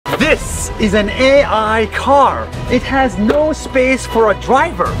This is an AI car. It has no space for a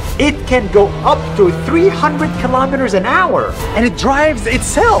driver. It can go up to 300 kilometers an hour and it drives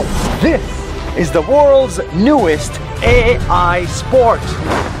itself. This is the world's newest AI sport.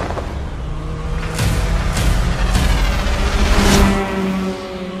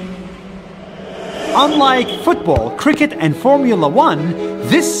 Unlike football, cricket, and Formula One,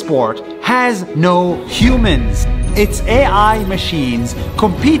 this sport has no humans. It's AI machines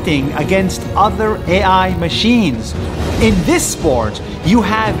competing against other AI machines. In this sport, you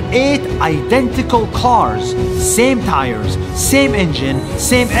have 8 identical cars, same tires, same engine,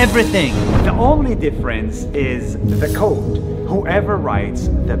 same everything. The only difference is the code. Whoever writes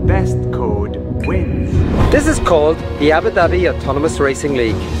the best code wins. This is called the Abu Dhabi Autonomous Racing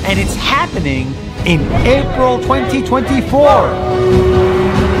League. And it's happening in April 2024.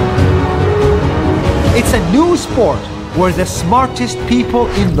 It's a new sport where the smartest people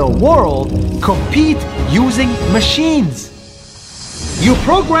in the world compete using machines. You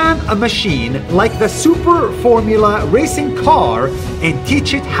program a machine like the Super Formula racing car and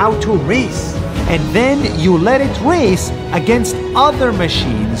teach it how to race. And then you let it race against other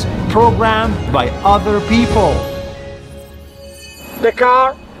machines programmed by other people. The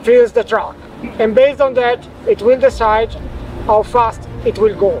car feels the track, and based on that, it will decide how fast it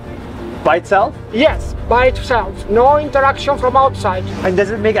will go. By itself? Yes, by itself. No interaction from outside. And does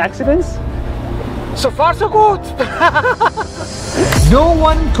it make accidents? So far, so good. No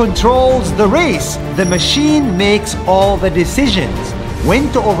one controls the race. The machine makes all the decisions.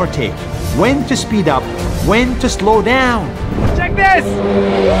 When to overtake, when to speed up, when to slow down. Check this!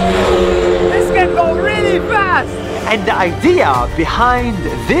 This can go really fast! And the idea behind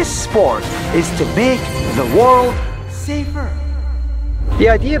this sport is to make the world safer. The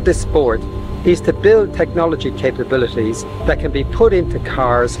idea of this sport is to build technology capabilities that can be put into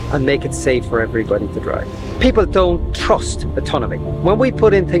cars and make it safe for everybody to drive. People don't trust autonomy. When we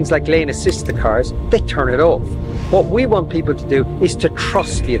put in things like lane assist to cars, they turn it off. What we want people to do is to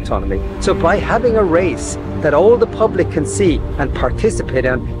trust the autonomy. So by having a race that all the public can see and participate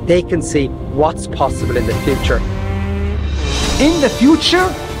in, they can see what's possible in the future. In the future,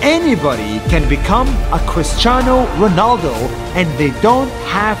 anybody can become a Cristiano Ronaldo and they don't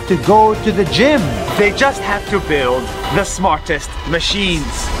have to go to the gym. They just have to build the smartest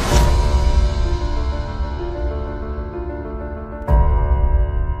machines.